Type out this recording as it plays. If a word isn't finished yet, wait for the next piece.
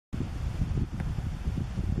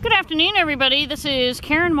Good afternoon, everybody. This is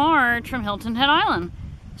Karen March from Hilton Head Island,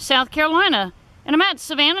 South Carolina, and I'm at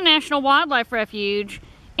Savannah National Wildlife Refuge.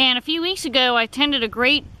 And a few weeks ago, I attended a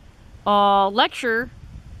great lecture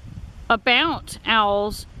about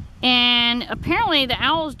owls, and apparently the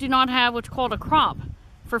owls do not have what's called a crop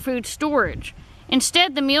for food storage.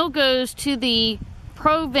 Instead, the meal goes to the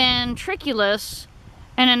proventriculus,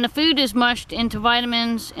 and then the food is mushed into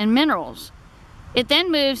vitamins and minerals. It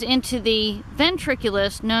then moves into the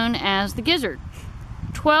ventriculus, known as the gizzard.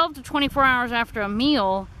 12 to 24 hours after a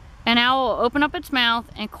meal, an owl will open up its mouth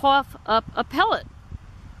and cough up a pellet.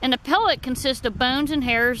 And the pellet consists of bones and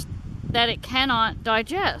hairs that it cannot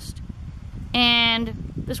digest.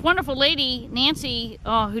 And this wonderful lady, Nancy,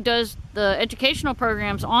 who does the educational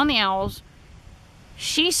programs on the owls,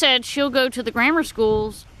 she said she'll go to the grammar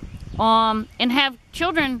schools and have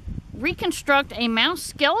children reconstruct a mouse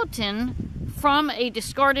skeleton from a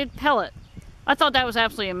discarded pellet. I thought that was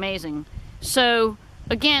absolutely amazing. So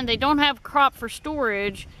again, they don't have crop for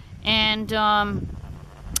storage, and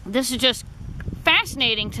this is just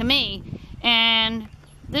fascinating to me. And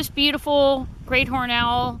this beautiful great horned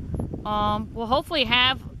owl will hopefully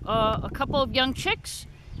have a couple of young chicks,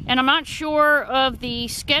 and I'm not sure of the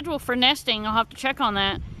schedule for nesting. I'll have to check on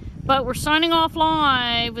that. But we're signing off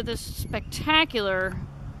live with this spectacular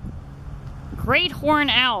great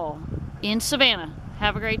horned owl in Savannah.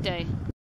 Have a great day.